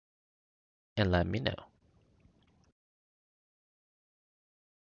and let me know.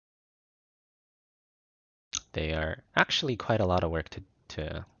 They are actually quite a lot of work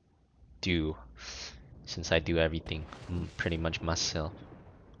to do, since I do everything pretty much myself.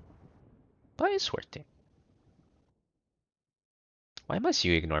 But it's worth it. Why must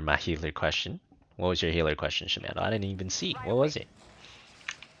you ignore my healer question? What was your healer question, Shimano? I didn't even see. What was it?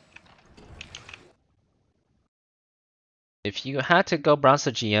 If you had to go bronze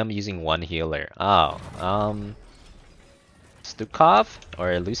to GM using one healer, Stukov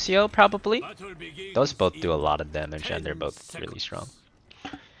or Lucio probably. Those both do a lot of damage and they're both really strong.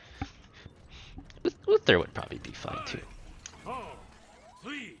 Uther would probably be fine too. 4,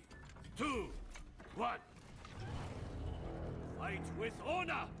 3, 2, 1. Fight with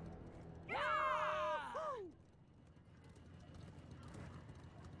honor.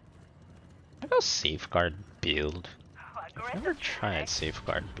 I go safeguard build. I've never tried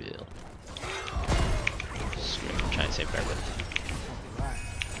safeguard build. Screw it, I'm trying safeguard build.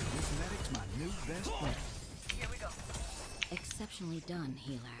 Here we go. Exceptionally done,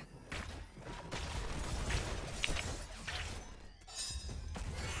 healer.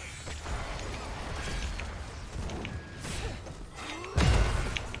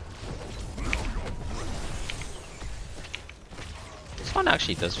 This one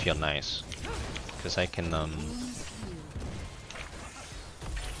actually does feel nice, because I can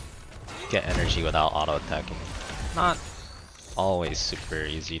get energy without auto attacking. Not always super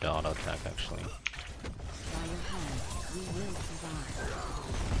easy to auto attack actually.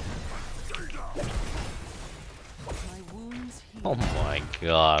 Oh my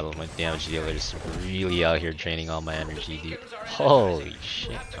god, my damage dealer is really out here draining all my energy, dude. Holy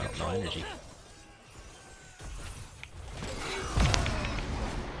shit, I don't know energy.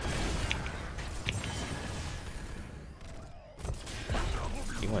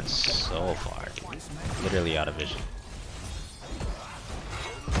 He went so far, dude. Literally out of vision.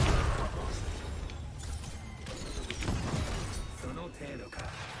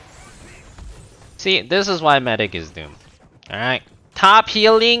 See, this is why Medic is doomed. Alright. Top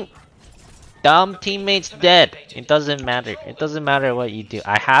healing. Dumb teammates dead. It doesn't matter. It doesn't matter what you do.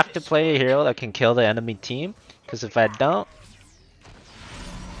 I have to play a hero that can kill the enemy team. Because if I don't,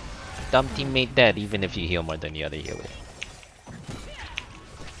 dumb teammate dead even if you heal more than the other healer.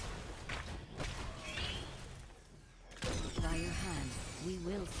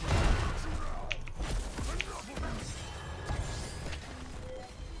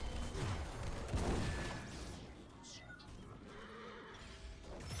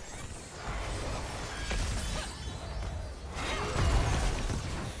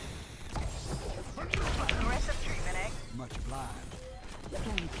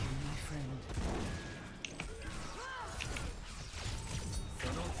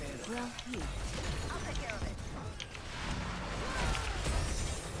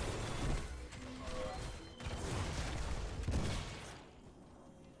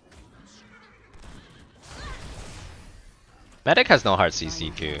 Medic has no hard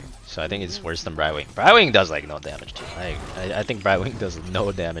CC too, so I think it's worse than Brightwing. Brightwing does like no damage too. I think Brightwing does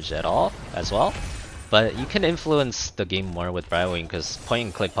no damage at all as well. But you can influence the game more with Brightwing because point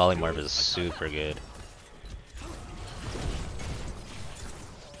and click polymorph is super good.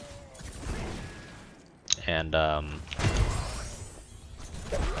 And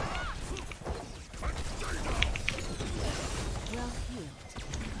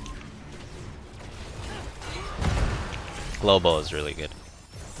Global is really good.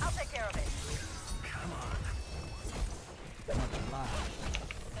 I'll take care of it. Come on.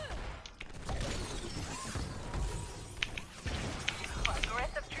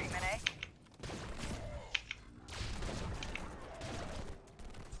 Aggressive treatment, eh?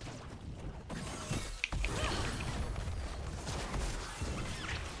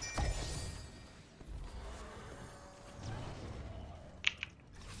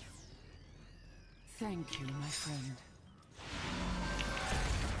 Thank you, my friend.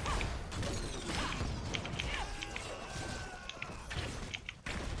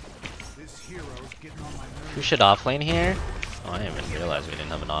 Who should offlane here? Oh, I didn't even realize we didn't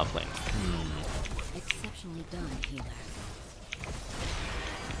have an offlane. Exceptionally done, healer.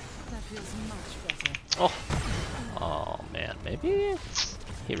 That feels much better. Oh. Oh man, maybe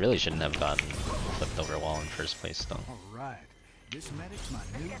he really shouldn't have gotten flipped over a wall in first place though. Alright. This medic's my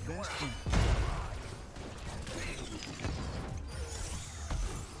new best friend.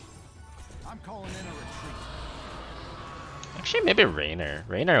 I'm calling in a retreat. Actually, maybe Raynor.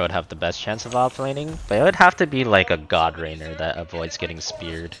 Raynor would have the best chance of offlaning, but it would have to be like a god Raynor that avoids getting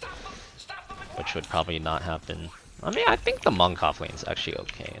speared, which would probably not happen. I mean, I think the Monk off lane is actually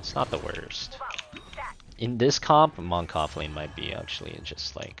okay. It's not the worst. In this comp, Monk off lane might be actually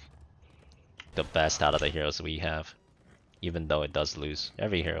just like the best out of the heroes we have. Even though it does lose.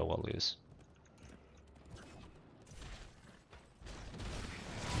 Every hero will lose.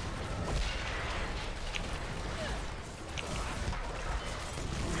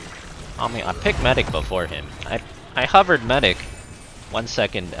 I mean, I picked Medic before him. I hovered Medic 1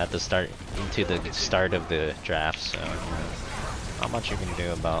 second at the start, into the start of the draft, so not much you can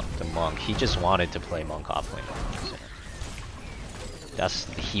do about the Monk. He just wanted to play Monk offlane.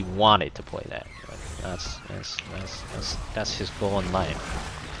 So he wanted to play that. That's his goal in life.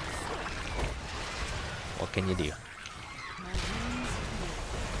 What can you do?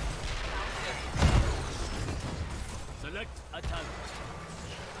 Select a talent.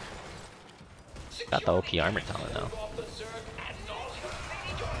 Got the OP armor talent now.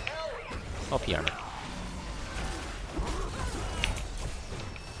 OP armor.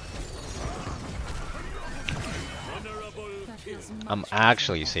 I'm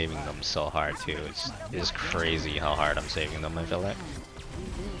actually saving them so hard too. It's crazy how hard I'm saving them, I feel like.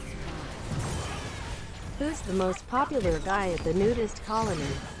 Who's the most popular guy at the nudist colony?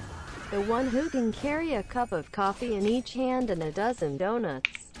 The one who can carry a cup of coffee in each hand and a dozen donuts.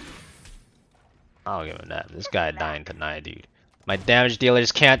 I'll give him that. This guy dying tonight, dude. My damage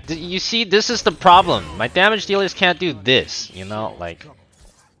dealers can't. You see, this is the problem. My damage dealers can't do this. You know, like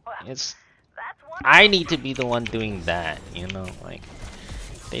it's. I need to be the one doing that. You know, like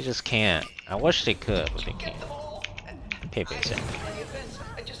they just can't. I wish they could, but they can't. Okay, basic.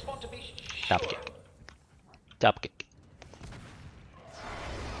 Top kick. Top kick.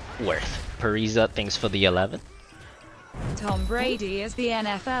 Worth. Parisa, thanks for the 11. Tom Brady is the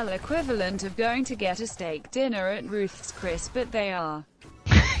NFL equivalent of going to get a steak dinner at Ruth's Chris, but they are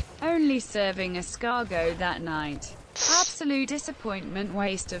only serving escargot that night. Absolute disappointment,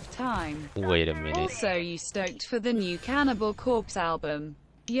 waste of time. Wait a minute. Also, you stoked for the new Cannibal Corpse album?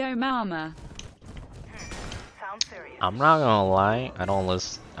 Yo mama. Sounds serious. I'm not gonna lie, I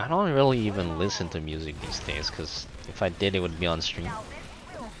don't really even listen to music these days, because if I did, it would be on stream.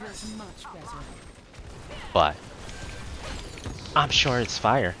 That feels much better. But I'm sure it's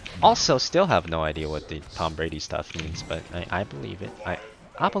fire. Also, still have no idea what the Tom Brady stuff means, but I believe it.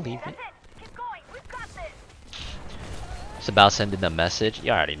 I believe it. Keep going. We've got this. It's about sending a message.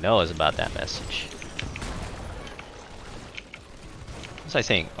 You already know it's about that message. What was I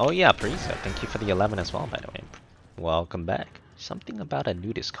saying? Oh yeah, Parisa, thank you for the 11 as well, by the way. Welcome back. Something about a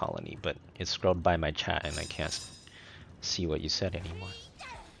nudist colony, but it scrolled by my chat and I can't see what you said anymore.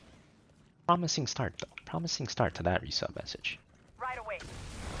 Promising start though. Promising start to that resub message. Right away.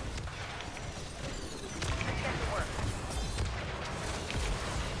 Let's get to work.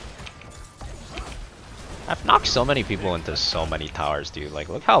 I've knocked so many people into so many towers, dude. Like,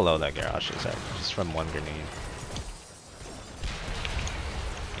 look how low that garage is at, just from one grenade.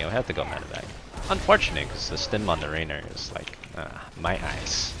 Yeah, we have to go Medivac. Unfortunate, because the stim on the Rainer is like, my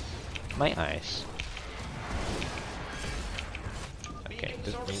eyes. My eyes. Okay,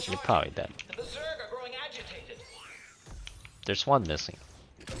 you're probably dead. There's one missing.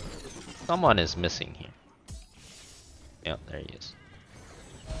 Someone is missing here. Yep, there he is.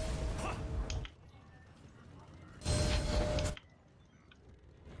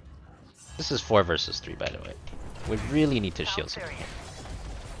 This is 4 versus 3, by the way. We really need to shield someone here.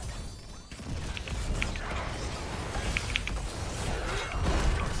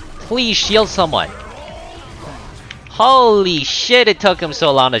 Please shield someone! Holy shit, it took him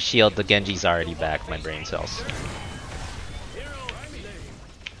so long to shield. The Genji's already back, my brain cells.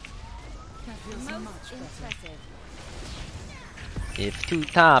 That feels much better. If 2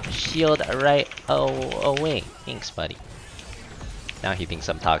 top, shield right away. Thanks, buddy. Now he thinks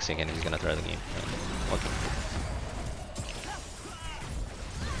I'm toxic and he's gonna throw the game. Okay.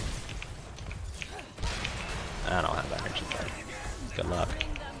 I don't have energy, buddy. Good luck.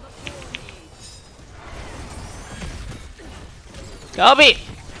 Kobe!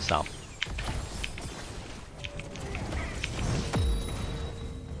 Stop.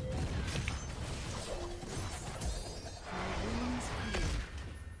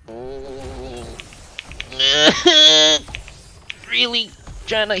 Really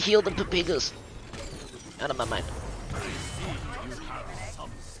trying to heal the Papigas. Out of my mind.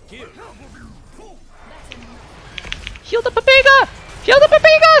 Heal the Papiga! Heal the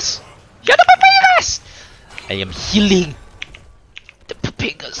Papigas! Heal the Papigas! I am healing the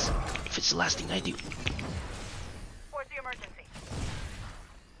Papigas. If it's the last thing I do. What's the emergency?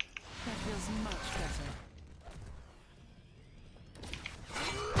 That feels much better.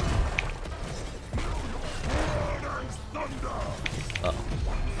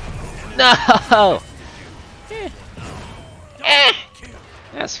 No! Eh.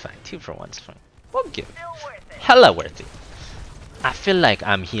 That's fine. 2 for 1's fine. We'll give it. Still worth it. Hella worth it. I feel like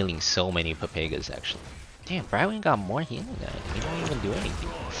I'm healing so many Papegas actually. Damn, Brywing got more healing than I do. He don't even do anything.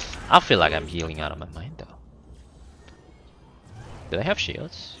 I feel like I'm healing out of my mind though. Do they have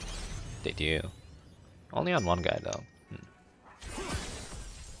shields? They do. Only on one guy though.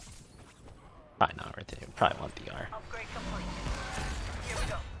 Probably not worth it. Probably want DR. Upgrade complete. Here we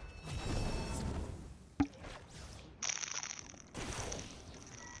go.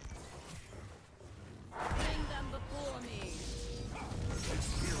 Bring them before me. This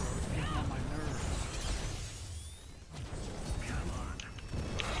hero's getting on my nerves.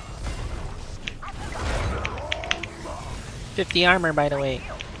 50 armor by the way.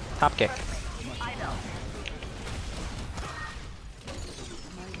 Top kick. I know.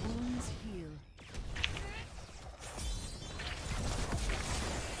 My wounds heal.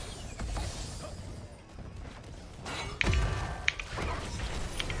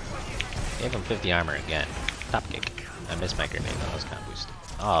 Gave him 50 armor again. Top kick. I missed my grenade, that was kind of boosted.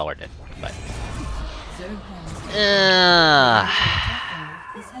 Oh, we're dead. Bye.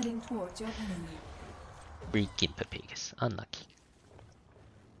 Is heading towards your enemy. Freaking Papegas. Unlucky.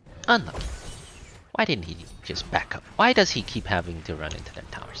 Unlucky. Why didn't he just back up? Why does he keep having to run into them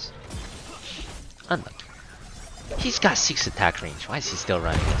towers? Unlucky. He's got 6 attack range. Why is he still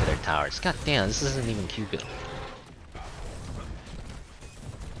running into their towers? God damn, this isn't even Q-build.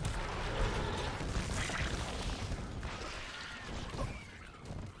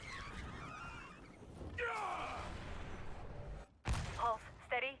 Pulse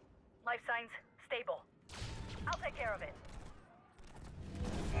steady. Life signs stable. I'll take care of it.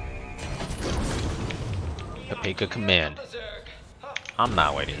 Papega command. I'm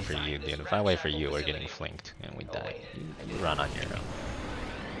not waiting for you, dude. If I wait for you, we're getting flanked and we die. You run on your own.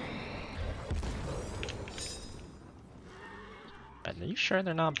 Are you sure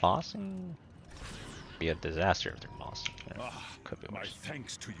they're not bossing? Be a disaster if they're bossing. Yeah, could be My worse.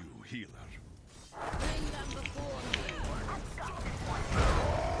 thanks to you, healer. Bring them before me.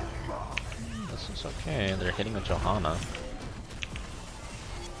 This is okay. They're hitting a Johanna.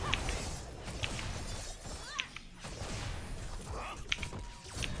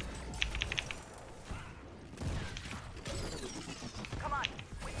 Come on.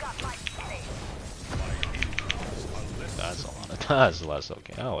 We've got life saved. That's a lot of. That's less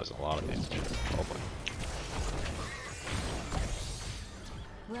okay. That was a lot of damage. Oh boy.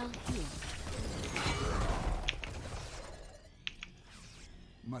 Well healed.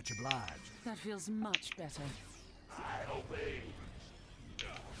 Much obliged. That feels much better.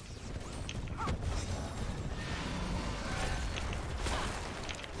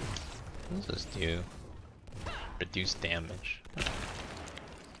 What does this do? Reduce damage.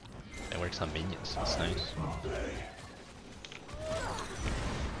 It works on minions. That's nice.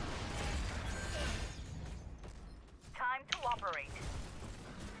 Time to operate.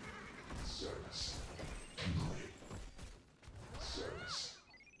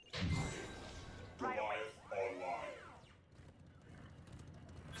 Right away.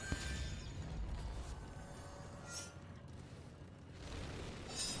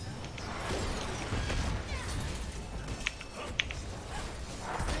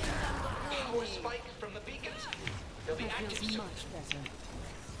 That feels much better.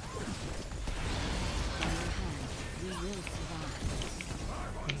 On your hand, we will survive.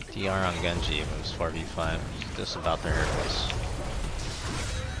 DR on Genji moves 4v5. Just about to hurt us.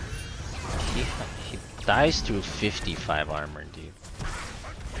 He dies to 55 armor, dude.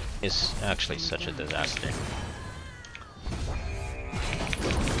 It's actually such a disaster.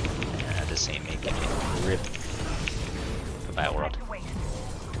 Yeah, this ain't making it. Rip. Goodbye, world. To wait.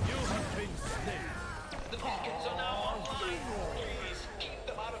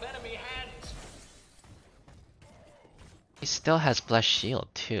 He still has blessed shield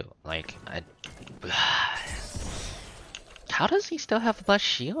too. Like, how does he still have blessed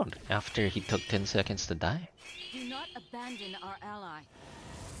shield after he took 10 seconds to die? Do not abandon our ally.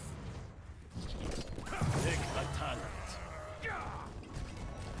 Take a talent.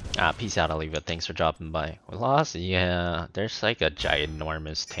 Ah, peace out, Olivia. Thanks for dropping by. We lost? Yeah, there's like a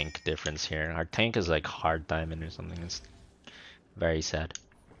ginormous tank difference here. Our tank is like hard diamond or something. It's very sad.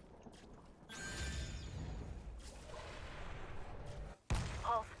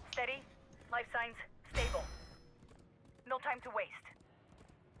 Pulse steady. Life signs stable. No time to waste.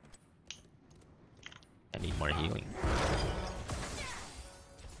 I need more healing.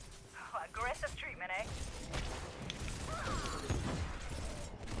 Aggressive treatment, eh?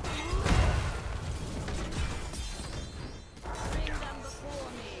 Bring them before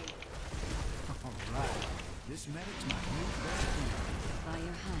me. This medic's my new best friend. By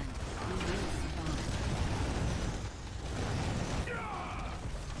your hand, we will survive.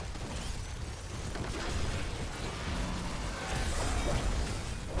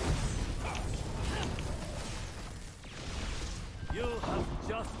 You have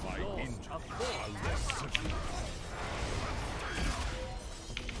just lost a force.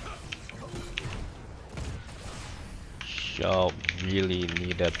 Yo, really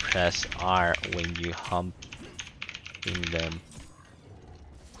need to press R when you humping them.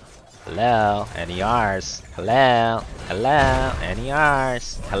 Hello, any R's? Hello, hello, any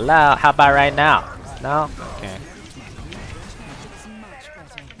R's? Hello, how about right now? No? Okay. It's much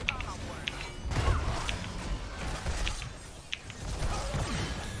better.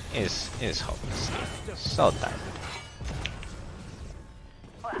 Is hopeless. So tired.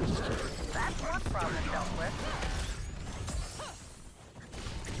 Well, that's one problem dealt with.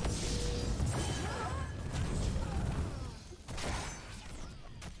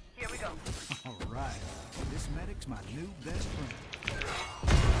 Here we go. All right. This medic's my new best friend.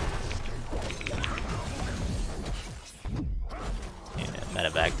 Yeah,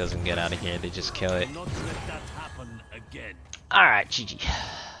 Medivac doesn't get out of here, they just kill it. Not let that happen again. Alright, GG.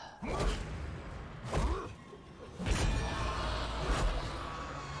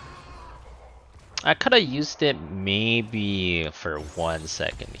 I could have used it maybe for 1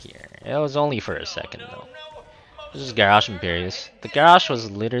 second here. It was only for a second though. This is Garrosh Imperius. The Garrosh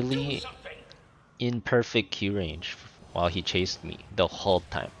was literally in perfect Q range while he chased me the whole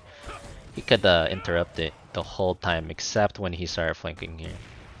time. He could interrupt it the whole time except when he started flanking here.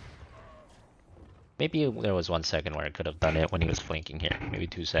 Maybe there was 1 second where I could have done it when he was flanking here. Maybe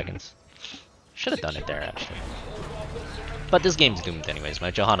 2 seconds. Should have done it there actually. But this game's doomed anyways.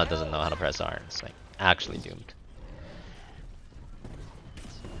 My Johanna doesn't know how to press R. It's like actually doomed.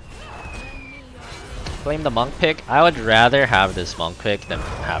 Blame the monk pick. I would rather have this monk pick than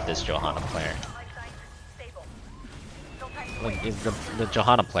have this Johanna player. Life signs stable. No time to Like wait. if the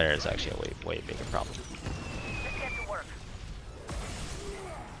Johanna player is actually a way bigger problem. Let's get to work.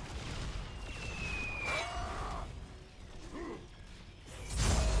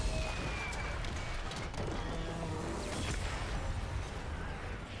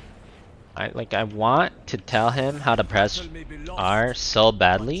 I want to tell him how to press R so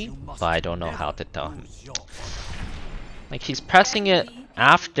badly, but I don't know how to tell him. Like he's pressing it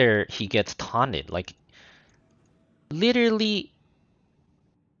after he gets taunted. Like literally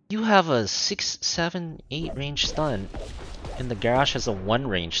you have a 6, 7, 8 range stun and the Garrosh has a 1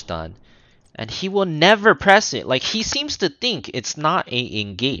 range stun and he will never press it. Like he seems to think it's not a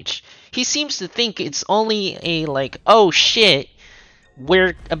engage. He seems to think it's only a like, oh shit,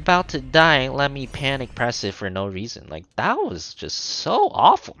 we're about to die, let me panic press it for no reason. Like that was just so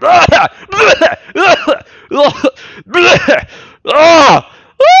awful.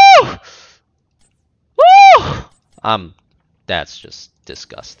 That's just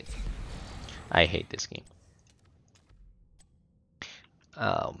disgusting. I hate this game.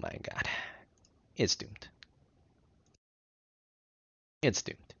 Oh my god. It's doomed. It's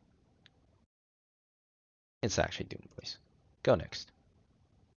doomed. It's actually doomed, boys. Go next.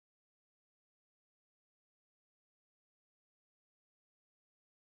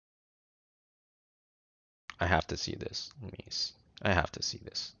 I have to see this. I have to see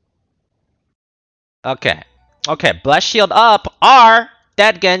this. Okay. Okay, bless shield up. R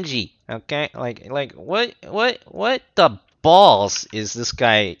dead Genji. Okay, like what the balls is this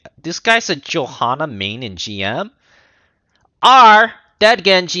guy? This guy's a Johanna main in GM. R dead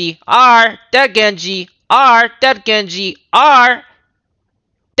Genji. R dead Genji. R dead Genji. R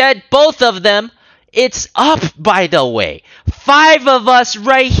dead both of them. It's up, by the way. 5 of us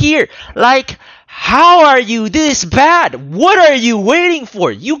right here. Like, how are you this bad? What are you waiting for?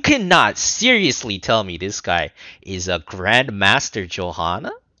 You cannot seriously tell me this guy is a Grandmaster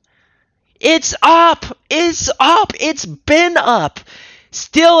Johanna? It's up! It's up! It's been up!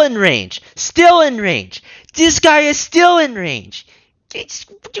 Still in range. Still in range. This guy is still in range. It's...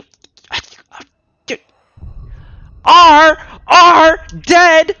 R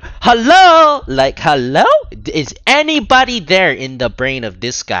dead. Hello, like hello. Is anybody there in the brain of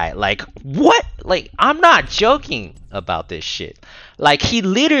this guy? Like what? Like I'm not joking about this shit. Like he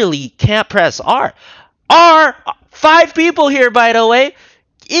literally can't press R. 5 people here, by the way.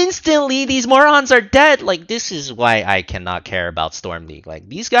 Instantly, these morons are dead. Like this is why I cannot care about Storm League. Like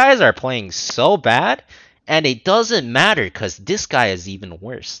these guys are playing so bad, and it doesn't matter because this guy is even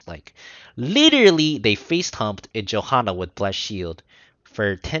worse. Like. Literally, they face humped a Johanna with Blessed Shield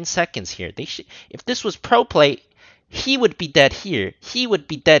for 10 seconds here. They should, if this was pro play, he would be dead here. He would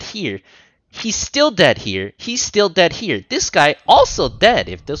be dead here. He's still dead here. He's still dead here. This guy also dead.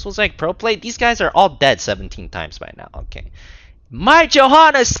 If this was like pro play, these guys are all dead 17 times by now. Okay. My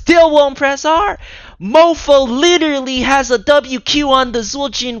Johanna still won't press R. Mofo literally has a WQ on the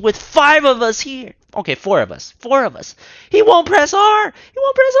Zuljin with 5 of us here. Okay, 4 of us. 4 of us. He won't press R. He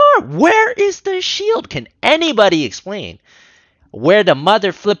won't press R. Where is the shield? Can anybody explain where the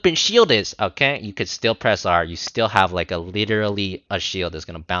mother flipping shield is? Okay, you could still press R. You still have like a literally a shield that's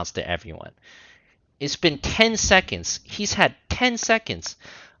gonna bounce to everyone. It's been 10 seconds. He's had 10 seconds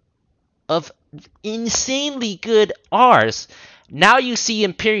of insanely good Rs. Now you see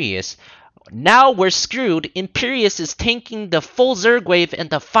Imperius. Now we're screwed. Imperius is tanking the full Zerg wave and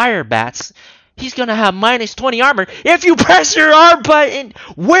the fire bats. He's gonna have minus 20 armor. If you press your R button,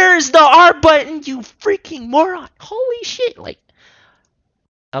 where's the R button, you freaking moron? Holy shit, like.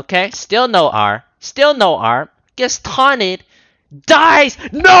 Okay, still no R. Still no R. Gets taunted. Dies.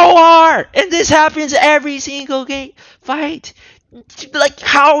 No R! And this happens every single game fight. Like,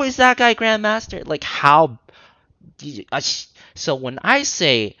 how is that guy Grandmaster? Like, how? So when I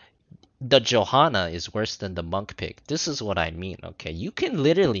say the Johanna is worse than the Monk pick, this is what I mean, okay? You can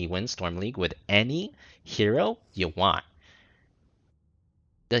literally win Storm League with any hero you want.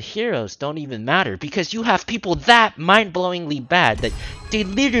 The heroes don't even matter because you have people that mind-blowingly bad that they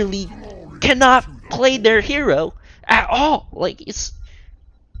literally cannot play their hero at all. Like, it's...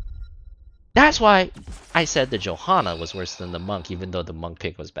 That's why I said the Johanna was worse than the Monk, even though the Monk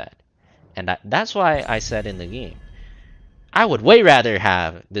pick was bad. And that's why I said in the game, I would way rather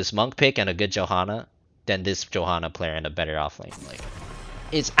have this Monk pick and a good Johanna than this Johanna player and a better offlane. Like,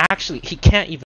 it's actually, he can't even